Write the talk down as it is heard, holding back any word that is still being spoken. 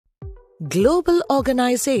Global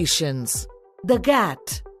organizations. The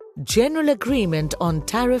GATT, General Agreement on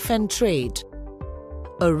Tariff and Trade.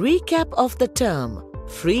 A recap of the term,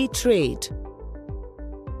 free trade.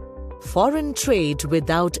 Foreign trade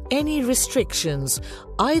without any restrictions,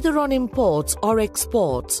 either on imports or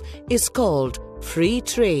exports, is called free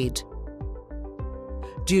trade.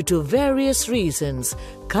 Due to various reasons,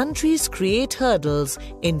 countries create hurdles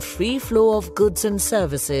in free flow of goods and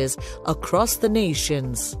services across the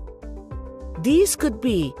nations. These could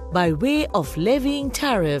be by way of levying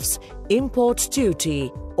tariffs, import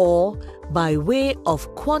duty, or by way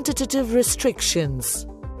of quantitative restrictions.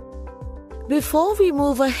 Before we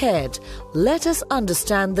move ahead, let us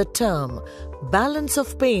understand the term balance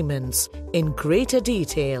of payments in greater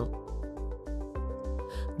detail.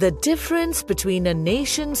 The difference between a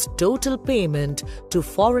nation's total payment to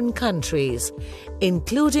foreign countries,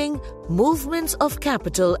 including movements of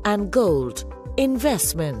capital and gold,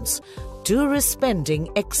 investments, tourist spending,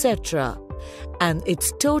 etc., and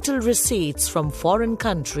its total receipts from foreign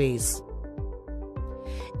countries.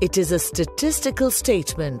 It is a statistical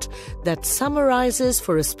statement that summarizes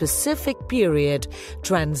for a specific period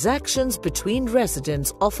transactions between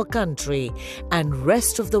residents of a country and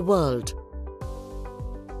rest of the world.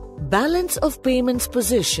 Balance of payments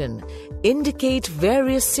position indicate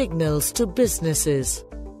various signals to businesses.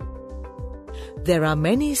 There are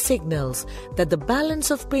many signals that the balance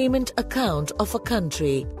of payment account of a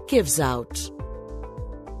country gives out.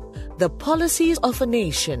 The policies of a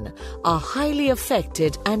nation are highly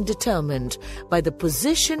affected and determined by the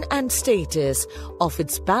position and status of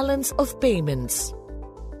its balance of payments.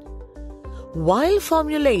 While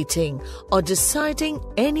formulating or deciding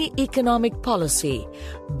any economic policy,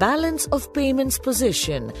 balance of payments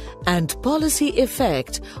position and policy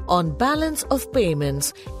effect on balance of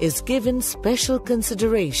payments is given special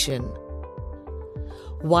consideration.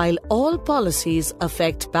 While all policies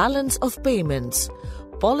affect balance of payments,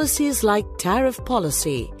 policies like tariff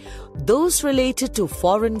policy, those related to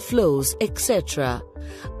foreign flows, etc.,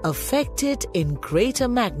 affect it in greater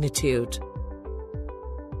magnitude.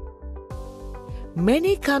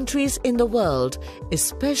 Many countries in the world,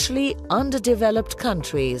 especially underdeveloped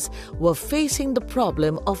countries, were facing the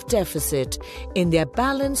problem of deficit in their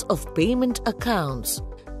balance of payment accounts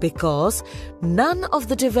because none of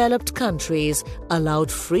the developed countries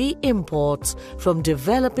allowed free imports from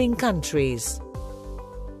developing countries.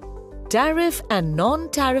 Tariff and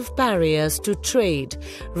non-tariff barriers to trade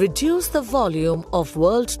reduce the volume of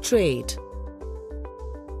world trade.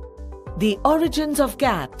 The origins of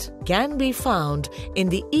GATT can be found in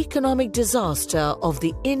the economic disaster of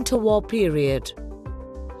the interwar period.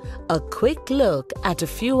 A quick look at a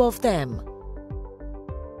few of them.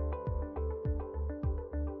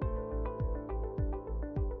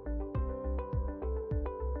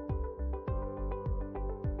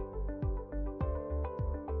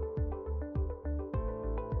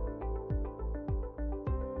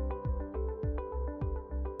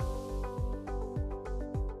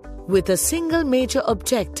 With a single major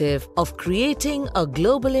objective of creating a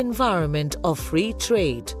global environment of free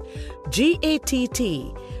trade,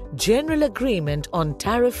 GATT, General Agreement on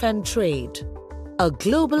Tariff and Trade. A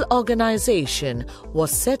global organization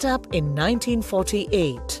was set up in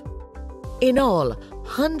 1948. In all,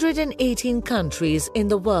 118 countries in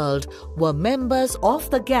the world were members of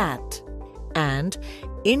the GATT, and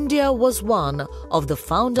India was one of the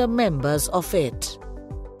founder members of it.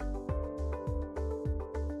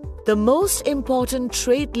 The most important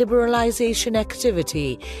trade liberalization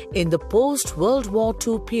activity in the post-World War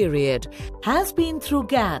II period has been through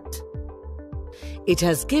GATT. It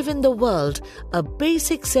has given the world a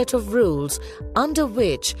basic set of rules under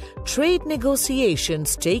which trade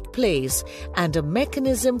negotiations take place and a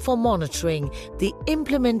mechanism for monitoring the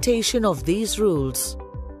implementation of these rules.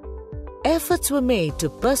 Efforts were made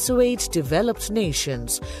to persuade developed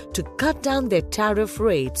nations to cut down their tariff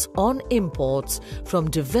rates on imports from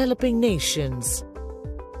developing nations.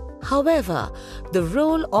 However, the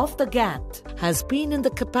role of the GATT has been in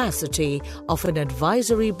the capacity of an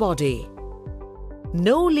advisory body.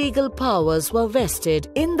 No legal powers were vested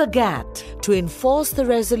in the GATT to enforce the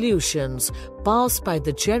resolutions passed by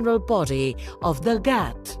the general body of the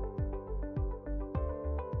GATT.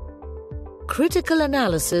 Critical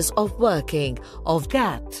analysis of working of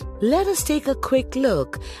GATT. Let us take a quick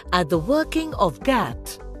look at the working of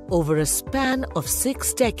GATT over a span of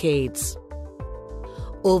 6 decades.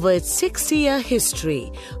 Over its 60-year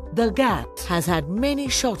history, the GATT has had many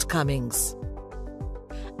shortcomings.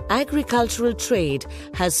 Agricultural trade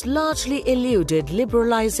has largely eluded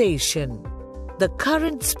liberalization. the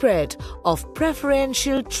current spread of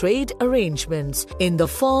preferential trade arrangements in the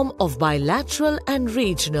form of bilateral and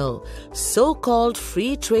regional, so-called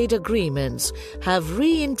free trade agreements have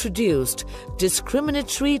reintroduced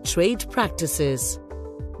discriminatory trade practices.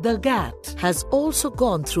 The GATT has also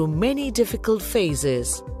gone through many difficult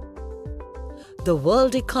phases. The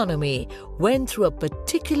world economy went through a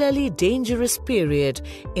particularly dangerous period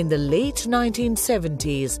in the late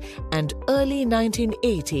 1970s and early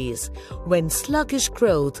 1980s, when sluggish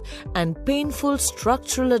growth and painful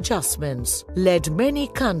structural adjustments led many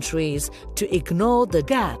countries to ignore the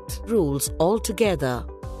GATT rules altogether.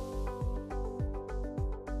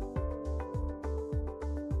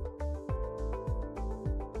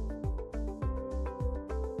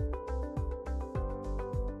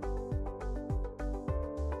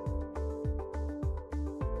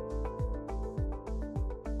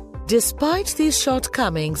 Despite these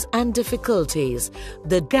shortcomings and difficulties,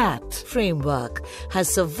 the GATT framework has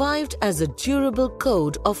survived as a durable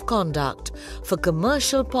code of conduct for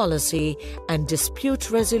commercial policy and dispute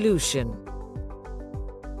resolution.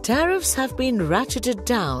 Tariffs have been ratcheted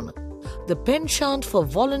down. The penchant for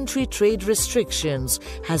voluntary trade restrictions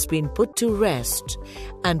has been put to rest,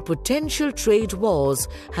 and potential trade wars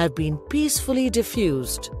have been peacefully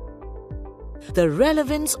diffused. The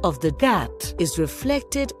relevance of the GATT is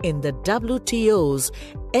reflected in the WTO's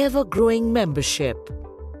ever-growing membership.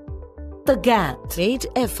 The GATT made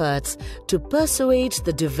efforts to persuade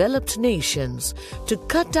the developed nations to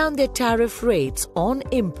cut down their tariff rates on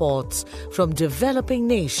imports from developing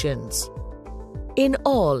nations. In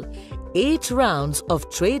all, 8 rounds of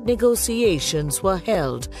trade negotiations were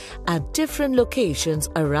held at different locations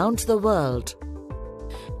around the world.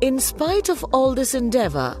 In spite of all this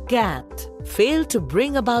endeavor, GATT failed to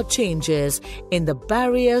bring about changes in the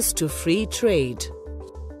barriers to free trade.